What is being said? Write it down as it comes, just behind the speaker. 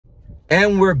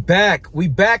And we're back. We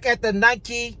back at the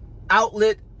Nike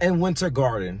outlet in Winter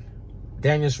Garden.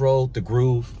 Daniels Road, The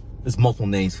Groove. There's multiple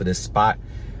names for this spot.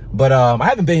 But I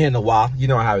haven't been here in a while. You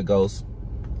know how it goes.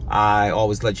 I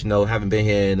always let you know, haven't been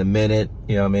here in a minute,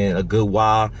 you know what I mean, a good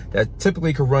while. That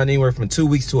typically could run anywhere from 2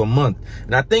 weeks to a month.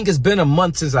 And I think it's been a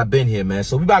month since I've been here, man.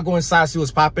 So we about to go inside, see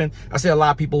what's popping. I see a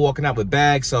lot of people walking out with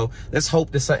bags, so let's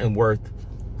hope there's something worth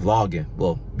vlogging.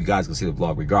 Well, you guys can see the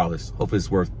vlog regardless. Hope it's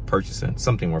worth purchasing,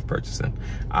 something worth purchasing.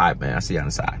 All right, man, I'll see you on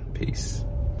the side. Peace.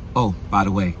 Oh, by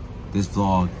the way, this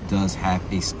vlog does have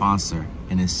a sponsor,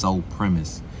 and it's Sole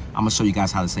Premise. I'm gonna show you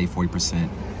guys how to save 40%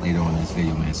 later on in this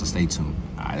video, man, so stay tuned.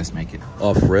 All right, let's make it.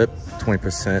 Off rip,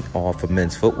 20% off of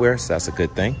men's footwear, so that's a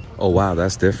good thing. Oh, wow,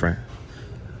 that's different.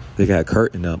 They got a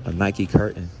curtain up, a Nike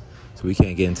curtain, so we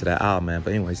can't get into that aisle, man.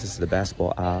 But anyways, this is the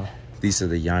basketball aisle. These are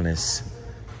the Giannis,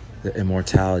 the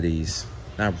Immortalities.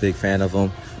 Not a big fan of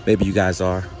them. Maybe you guys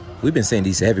are. We've been seeing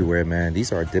these everywhere, man.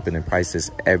 These are dipping in prices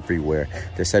everywhere.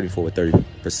 They're 74 with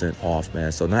 30% off,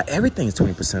 man. So not everything is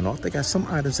 20% off. They got some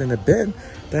items in the bin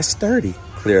that's 30,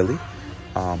 clearly.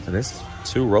 And there's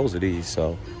 2 rows of these,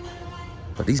 so.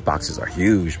 But these boxes are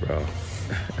huge, bro.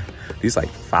 These like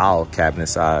file cabinet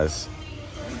size.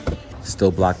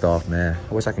 Still blocked off, man.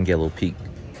 I wish I can get a little peek.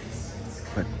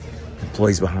 But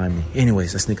employees behind me.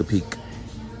 Anyways, let's sneak a peek.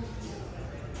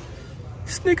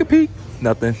 Sneak a peek.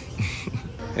 Nothing.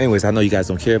 Anyways, I know you guys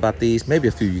don't care about these. Maybe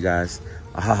a few of you guys.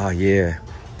 Ah, yeah.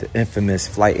 The infamous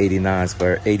Flight 89s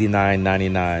for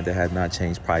 $89.99 that has not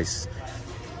changed price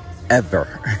ever.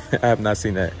 I have not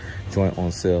seen that joint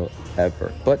on sale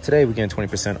ever. But today we're getting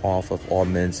 20% off of all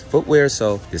men's footwear.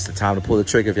 So it's the time to pull the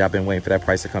trigger if y'all been waiting for that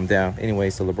price to come down.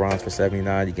 Anyways, the LeBrons for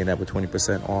 $79. You get that with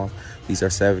 20% off. These are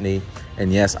 $70.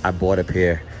 And yes, I bought a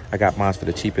pair. I got mine for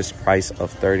the cheapest price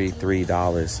of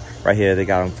 $33. Right here, they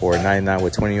got them for $99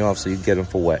 with 20 off. So you get them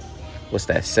for what? What's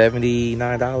that,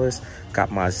 $79?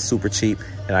 Got mine super cheap.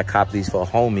 And I copped these for a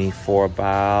homie for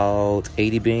about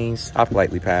 80 beans. I'll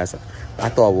politely pass. I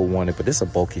thought I would want it, but this is a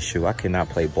bulky shoe. I cannot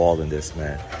play ball in this,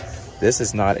 man. This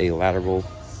is not a lateral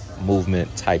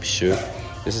movement type shoe.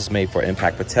 This is made for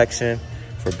impact protection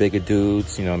for bigger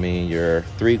dudes. You know what I mean? Your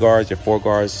 3 guards, your 4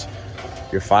 guards,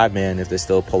 your 5-man if they're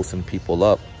still posting people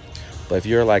up. But if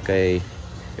you're like a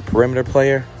perimeter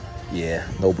player, yeah,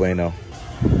 no bueno.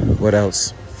 What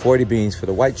else? 40 beans for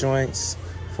the white joints,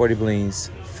 40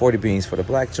 beans for the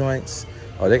black joints.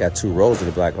 Oh, they got 2 rows of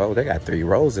the black. Oh, they got 3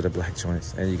 rows of the black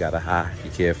joints. And you got a high.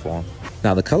 You care for them.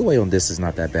 Now, the colorway on this is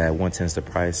not that bad. 110's the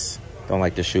price. Don't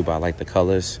like the shoe, but I like the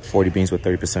colors. 40 beans with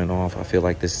 30% off. I feel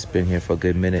like this has been here for a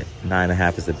good minute.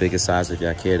 9.5 is the biggest size if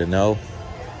y'all care to know.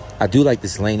 I do like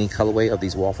this Laney colorway of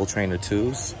these Waffle Trainer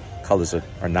 2s. Colors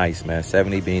are nice, man.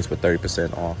 70 beans with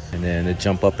 30% off. And then it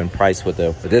jump up in price with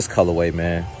this colorway,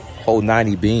 man. Whole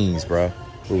 90 beans, bro.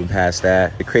 Moving past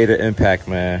that. The Creator Impact,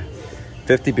 man.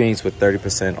 50 beans with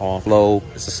 30% off. Slow.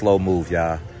 It's a slow move,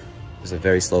 y'all. It's a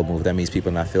very slow move. That means people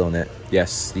are not feeling it.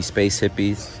 Yes, these Space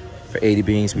Hippies for 80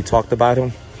 beans. We talked about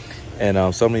them.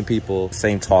 And so many people,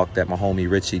 same talk that my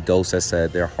homie Richie Dose has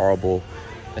said. They're horrible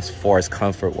as far as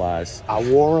comfort-wise. I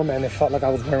wore them and it felt like I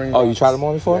was wearing Oh, you tried them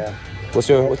on before? Yeah. What's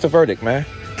the verdict, man?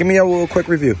 Give me a little quick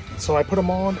review. So I put them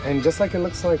on, and just like it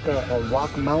looks like a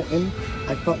rock mountain,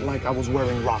 I felt like I was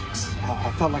wearing rocks. I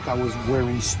felt like I was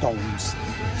wearing stones.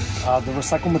 The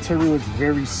recycled material is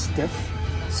very stiff,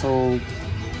 so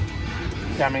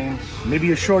yeah, I mean, maybe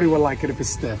a shorty would like it if it's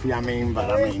stiff, yeah, I mean, but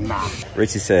I mean, nah.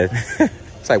 Richie said,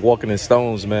 it's like walking in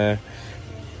stones, man.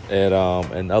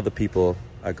 And other people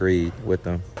agreed with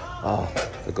them. Oh,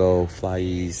 the gold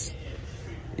flyees,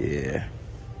 yeah.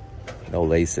 No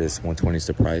laces, 120 is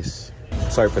the price.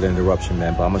 Sorry for the interruption,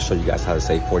 man, but I'm gonna show you guys how to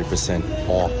save 40%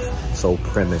 off Sole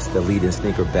Premise, the leading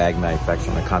sneaker bag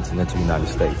manufacturer in the continental United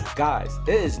States. Guys,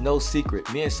 it is no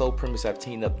secret, me and Sole Premise have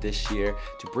teamed up this year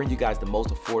to bring you guys the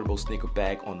most affordable sneaker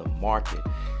bag on the market.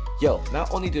 Yo,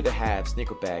 not only do they have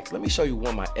sneaker bags, let me show you one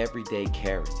of my everyday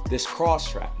carries. This cross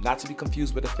strap, not to be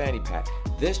confused with a fanny pack.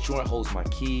 This joint holds my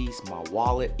keys, my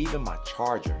wallet, even my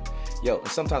charger. Yo, and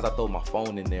sometimes I throw my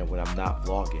phone in there when I'm not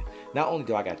vlogging. Not only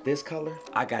do I got this color,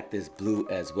 I got this blue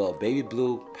as well. Baby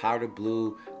blue, powder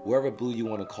blue, wherever blue you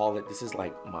want to call it. This is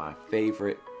like my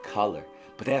favorite color.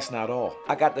 But that's not all.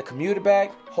 I got the commuter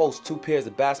bag, holds 2 pairs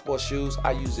of basketball shoes.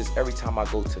 I use this every time I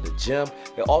go to the gym.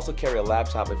 They also carry a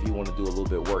laptop if you want to do a little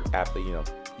bit of work after, you know,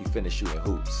 you finish shooting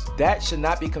hoops. That should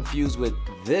not be confused with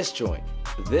this joint.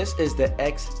 This is the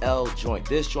XL joint.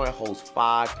 This joint holds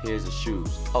 5 pairs of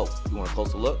shoes. Oh, you want a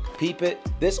closer look? Peep it.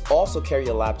 This also carry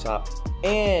a laptop,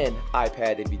 and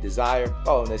iPad if you desire.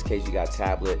 Oh, in this case you got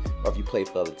tablet, or if you play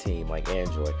for the other team like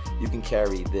Android, you can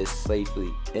carry this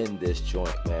safely in this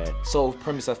joint, man. So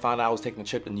premise, I found out I was taking a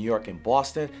trip to New York and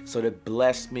Boston, so they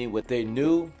blessed me with their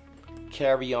new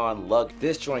carry-on lug.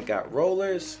 This joint got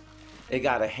rollers, it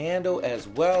got a handle as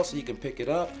well so you can pick it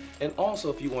up, and also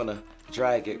if you want to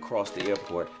drag it across the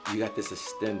airport, you got this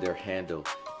extender handle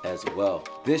as well.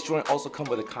 This joint also comes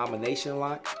with a combination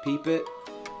lock. Peep it.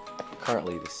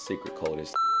 Currently the secret code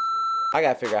is, I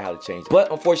gotta figure out how to change it.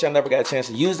 But unfortunately I never got a chance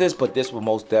to use this, but this will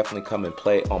most definitely come and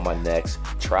play on my next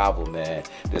travel, man.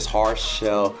 This hard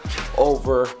shell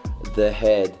over the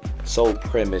head, sole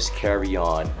premise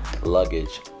carry-on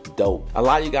luggage. Dope. A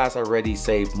lot of you guys already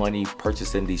saved money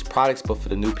purchasing these products, but for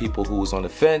the new people who was on the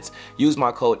fence, use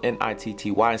my code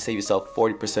NITTY and save yourself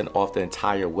 40% off the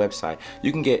entire website.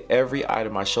 You can get every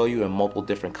item I show you in multiple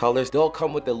different colors. They'll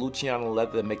come with the Luciano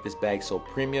leather that make this bag so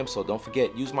premium, so don't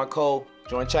forget, use my code,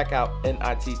 join checkout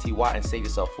NITTY and save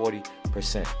yourself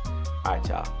 40%. All right,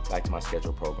 y'all, back to my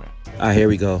scheduled program. All right, here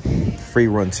we go. Free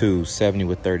run 2, 70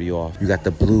 with 30 off. You got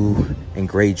the blue and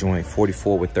gray joint,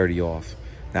 44 with 30 off.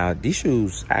 Now, these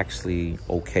shoes actually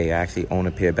okay. I actually owned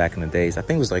a pair back in the days. I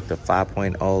think it was like the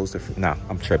 5.0s. Nah,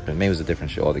 I'm tripping. Maybe it was a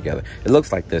different shoe altogether. It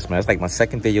looks like this, man. It's like my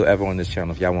second video ever on this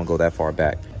channel, if y'all want to go that far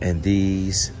back. And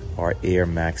these are Air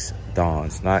Max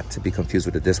Dons. Not to be confused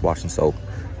with the dishwashing soap,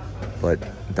 but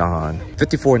Don.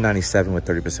 $54.97 with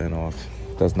 30% off.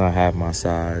 Does not have my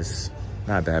size.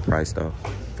 Not a bad price, though.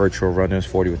 Virtual runners,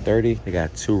 40 with 30. They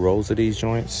got 2 rolls of these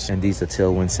joints, and these are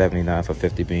Tailwind 79 for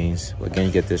 50 beans. Again,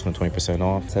 you get this one 20%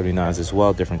 off. 79s as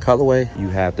well, different colorway. You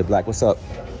have the black. What's up?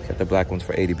 Got the black ones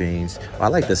for 80 beans. I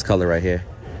like this color right here.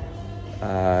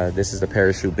 This is the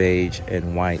parachute beige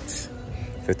and white,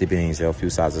 50 beans. There are a few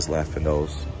sizes left in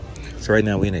those. So right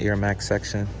now we in the Air Max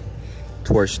section.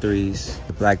 Torch 3s,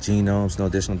 the black genomes, no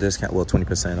additional discount, well,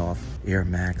 20% off. Air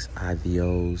Max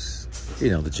IVOs, you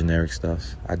know, the generic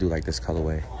stuff. I do like this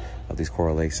colorway of these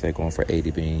Coral Lakes. They're going for 80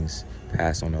 beans.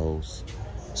 Pass on those.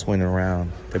 Swinging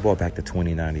around, they brought back the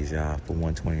 2090s, y'all. For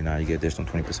 $129, you get additional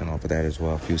 20% off of that as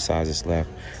well. A few sizes left.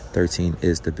 13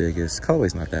 is the biggest.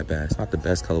 Colorway's not that bad. It's not the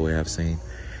best colorway I've seen.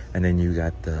 And then you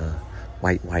got the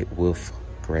white wolf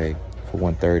gray for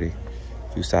 $130.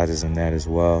 A few sizes in that as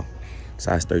well.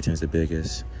 Size 13 is the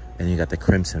biggest. And you got the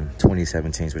crimson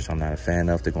 2017s, which I'm not a fan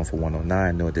of. They're going for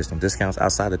 $109. No additional discounts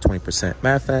outside of 20%.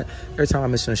 Matter of fact, every time I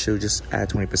mention a shoe, just add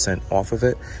 20% off of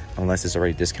it, unless it's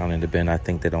already discounted in the bin. I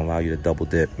think they don't allow you to double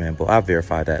dip, man. But I'll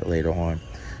verify that later on.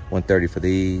 $130 for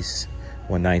these.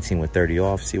 $119 with 30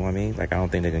 off. See what I mean? Like, I don't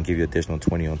think they're gonna give you additional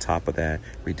 20 on top of that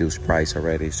reduced price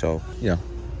already. So, you know,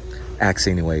 ask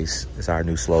anyways. It's our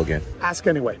new slogan. Ask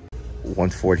anyway.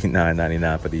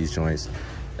 $149.99 for these joints.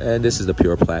 And this is the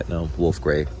pure platinum wolf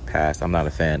gray pass. I'm not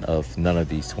a fan of none of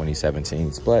these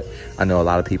 2017s, but I know a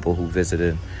lot of people who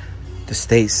visited the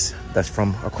States that's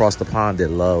from across the pond that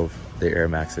love their Air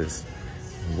Maxes.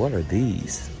 What are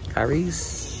these?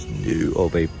 Kyrie's? No. Oh,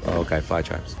 babe. Oh, okay, Fly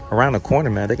Traps. Around the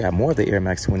corner, man, they got more of the Air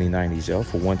Max 2090s, yo,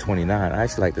 for $129. I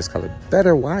actually like this color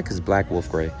better. Why? Because black wolf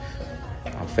gray.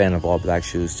 I'm a fan of all black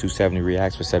shoes. 270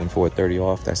 Reacts for $74.30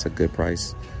 off. That's a good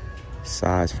price.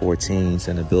 Size 14s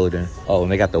in the building. Oh,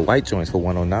 and they got the white joints for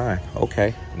 $109.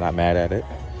 Okay, not mad at it.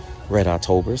 Red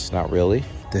Octobers, not really.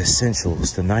 The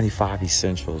Essentials, the 95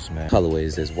 Essentials, man. Colorway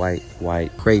is this white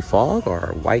gray fog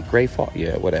or white gray fog?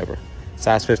 Yeah, whatever.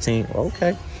 Size 15,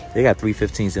 okay. They got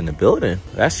 315s in the building.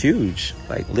 That's huge,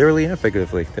 like literally and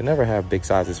figuratively. They never have big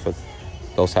sizes for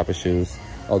those type of shoes.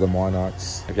 Oh, the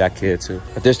Monarchs, if y'all care to.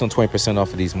 Additional 20%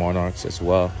 off of these Monarchs as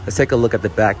well. Let's take a look at the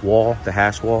back wall, the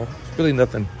hash wall. Really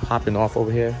nothing popping off over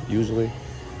here usually,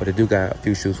 but they do got a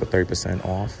few shoes for 30%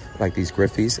 off, like these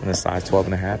Griffies in a size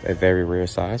 12.5, a very rare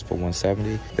size for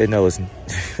 $170. They know it's,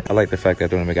 I like the fact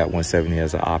that they only got $170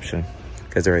 as an option,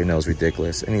 because they already know it's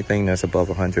ridiculous. Anything that's above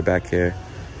 100 back here,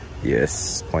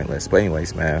 yes, pointless. But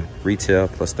anyways, man, retail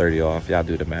plus 30 off. Y'all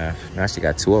do the math. I actually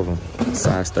got 2 of them,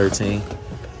 size 13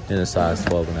 and a size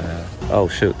 12.5. Oh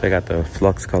shoot, they got the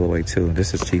Flux colorway too.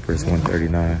 This is cheaper, it's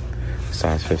 $139.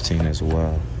 Size 15 as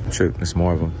well. True, there's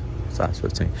more of them. Size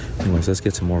 15. Anyways, let's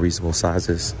get some more reasonable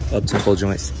sizes. Up-tempo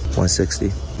joints,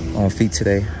 $160. On feet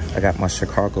today, I got my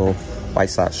Chicago White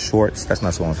Sox shorts. That's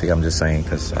not so on feet, I'm just saying,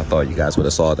 because I thought you guys would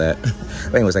have saw that.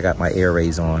 But anyways, I got my Air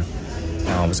Rays on.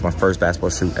 It's my first basketball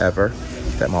shoe ever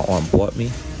that my aunt bought me.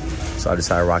 So I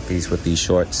decided to rock these with these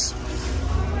shorts.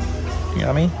 You know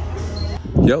what I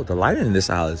mean? Yo, the lighting in this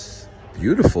aisle is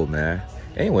beautiful, man.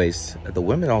 Anyways, the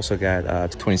women also got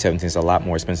 2017 is a lot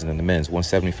more expensive than the men's.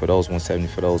 170 for those, 170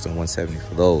 for those, and 170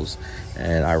 for those.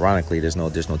 And ironically, there's no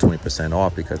additional 20%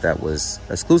 off because that was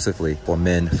exclusively for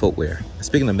men footwear.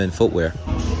 Speaking of men footwear,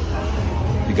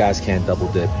 you guys can't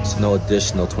double dip. So no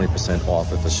additional 20%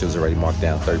 off if a shoe's already marked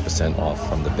down 30% off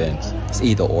from the bins. It's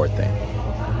either or thing.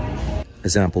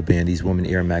 Example being these women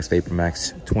Air Max Vapor Max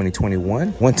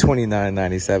 2021,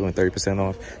 $129.97 with 30%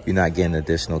 off. You're not getting an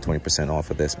additional 20%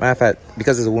 off of this. Matter of fact,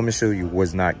 because it's a women's shoe, you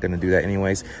was not gonna do that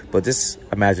anyways. But just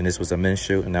imagine this was a men's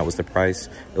shoe and that was the price.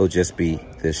 It'll just be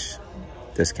this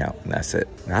discount and that's it.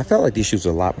 Now, I felt like these shoes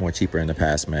were a lot more cheaper in the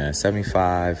past, man.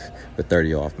 75 with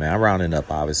 30 off, man. I'm rounding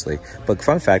up, obviously. But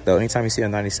fun fact though, anytime you see a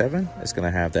 97, it's gonna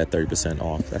have that 30%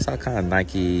 off. That's how kind of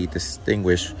Nike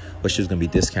distinguish what shoe's gonna be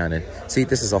discounted. See,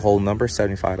 this is a whole number,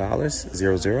 $75,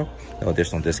 00, no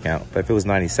additional discount. But if it was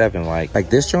 97, like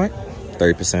this joint,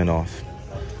 30% off.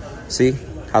 See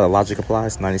how the logic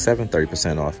applies? 97,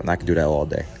 30% off, and I can do that all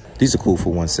day. These are cool for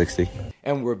 160.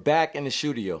 And we're back in the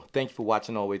studio. Thank you for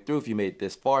watching all the way through. If you made it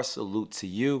this far, salute to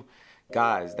you.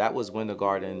 Guys, that was Winter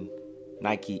Garden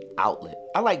Nike outlet.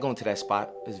 I like going to that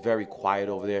spot. It's very quiet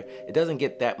over there. It doesn't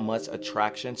get that much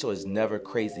attraction, so it's never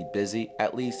crazy busy.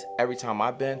 At least every time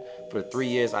I've been, for the 3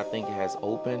 years I think it has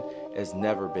opened, it's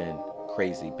never been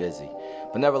crazy busy.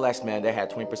 But nevertheless, man, they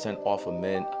had 20% off of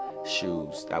men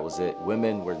shoes. That was it.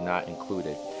 Women were not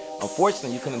included.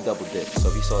 Unfortunately, you couldn't double dip. So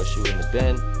if you saw a shoe in the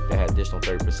bin that had additional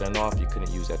 30% off, you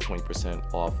couldn't use that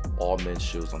 20% off all men's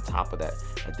shoes on top of that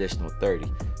additional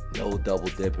 30. No double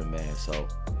dipping, man. So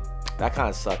that kind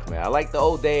of sucked, man. I like the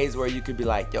old days where you could be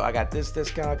like, yo, I got this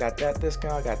discount, I got that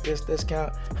discount, I got this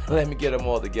discount. Let me get them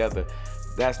all together.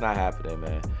 That's not happening,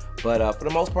 man. But for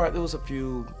the most part, there was a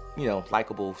few, you know,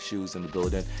 likable shoes in the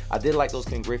building. I did like those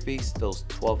King Griffey's, those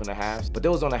 12.5s, but they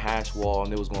was on a hash wall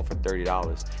and it was going for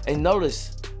 $30. And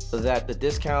notice that the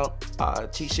discount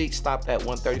cheat sheet stopped at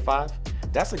 135.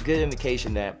 That's a good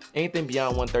indication that anything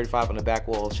beyond 135 on the back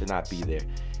wall should not be there.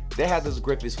 They had those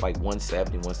Griffey's for like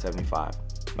 170, 175.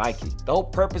 Nike. The whole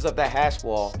purpose of that hash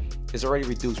wall is already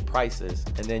reduced prices,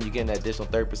 and then you get an additional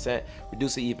 30%,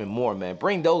 reduce it even more, man.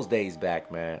 Bring those days back,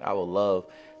 man. I would love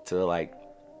to like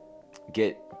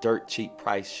get dirt cheap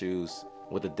price shoes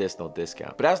with additional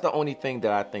discount. But that's the only thing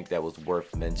that I think that was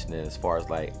worth mentioning as far as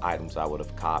like items I would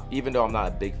have copped. Even though I'm not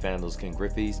a big fan of those King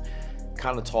Griffey's,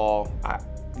 kind of tall.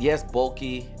 Yes,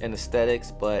 bulky in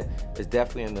aesthetics, but it's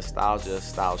definitely a nostalgia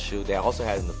style shoe. They also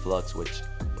had in the Flux, which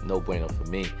no bueno for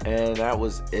me. And that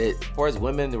was it. As far as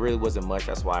women, there really wasn't much.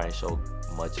 That's why I didn't show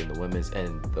much in the women's.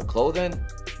 And the clothing,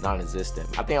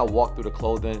 non-existent. I think I walked through the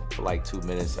clothing for like 2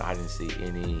 minutes. I didn't see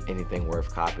anything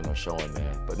worth copying or showing,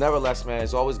 man. But nevertheless, man,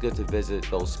 it's always good to visit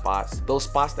those spots. Those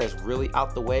spots that's really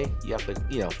out the way, you have to,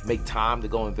 you know, make time to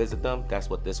go and visit them. That's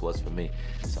what this was for me.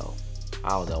 So I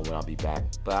don't know when I'll be back,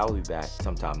 but I will be back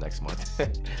sometime next month.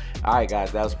 All right,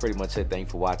 guys, that was pretty much it. Thank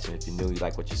you for watching. If you're new, you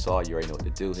like what you saw, you already know what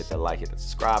to do. Hit that like, hit that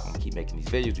subscribe. I'm gonna keep making these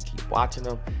videos. You keep watching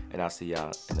them, and I'll see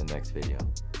y'all in the next video.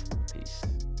 Peace.